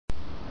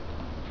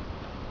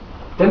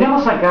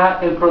Tenemos acá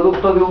el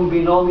producto de un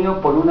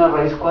binomio por una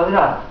raíz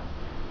cuadrada.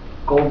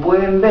 Como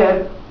pueden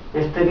ver,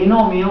 este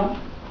binomio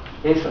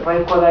es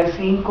raíz cuadrada de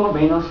 5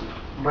 menos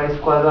raíz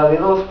cuadrada de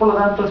 2, por lo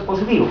tanto es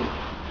positivo.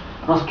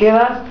 Nos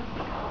queda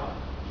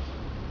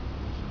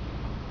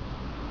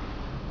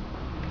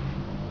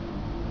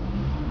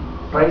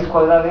raíz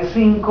cuadrada de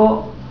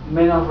 5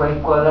 menos raíz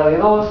cuadrada de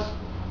 2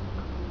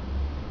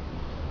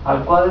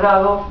 al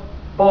cuadrado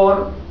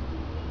por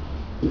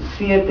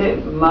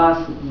 7 más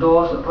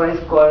 2 raíz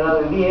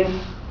cuadrada de 10.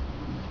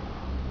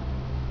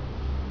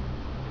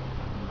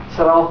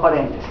 Cerramos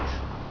paréntesis.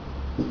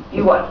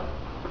 Igual,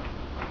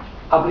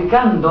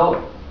 aplicando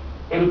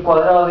el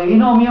cuadrado de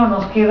binomio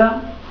nos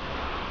queda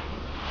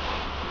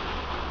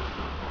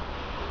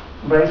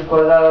raíz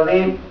cuadrada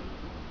de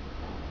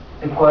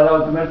el cuadrado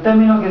del primer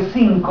término, que es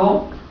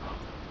 5,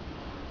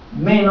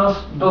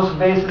 menos 2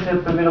 veces el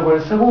primero por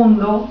el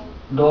segundo,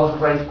 2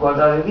 raíz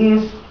cuadrada de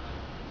 10,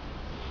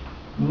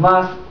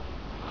 más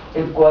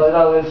el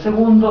cuadrado del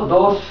segundo,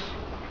 2.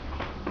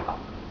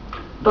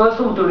 Todo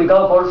eso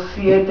multiplicado por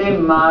 7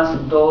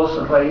 más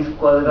 2 raíz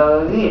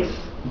cuadrada de 10.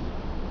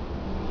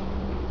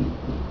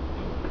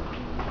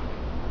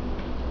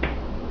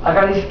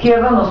 Acá a la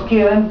izquierda nos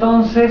queda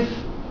entonces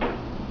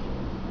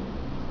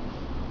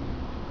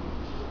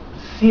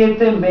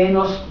 7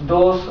 menos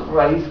 2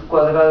 raíz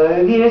cuadrada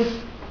de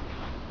 10.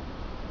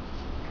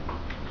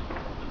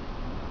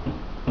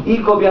 Y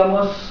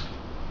copiamos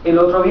el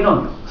otro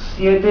binomio,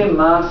 7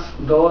 más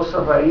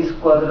 2 raíz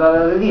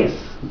cuadrada de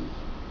 10.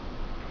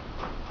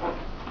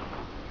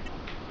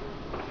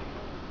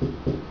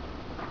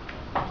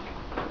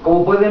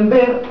 Como pueden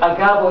ver,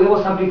 acá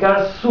podemos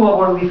aplicar suma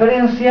por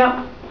diferencia.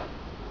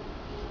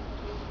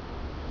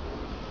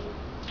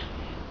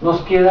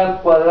 Nos queda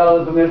cuadrado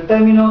del primer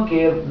término,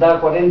 que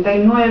da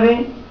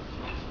 49,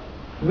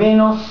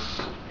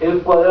 menos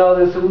el cuadrado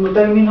del segundo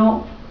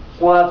término,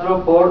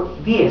 4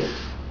 por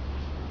 10.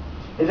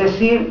 Es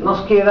decir,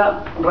 nos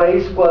queda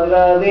raíz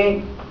cuadrada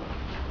de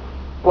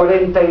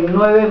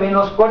 49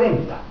 menos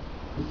 40.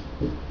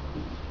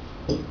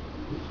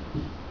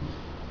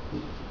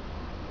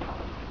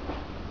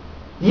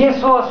 Y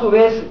eso a su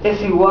vez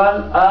es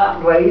igual a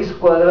raíz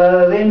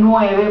cuadrada de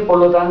 9, por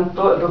lo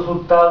tanto el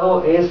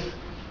resultado es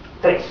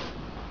 3.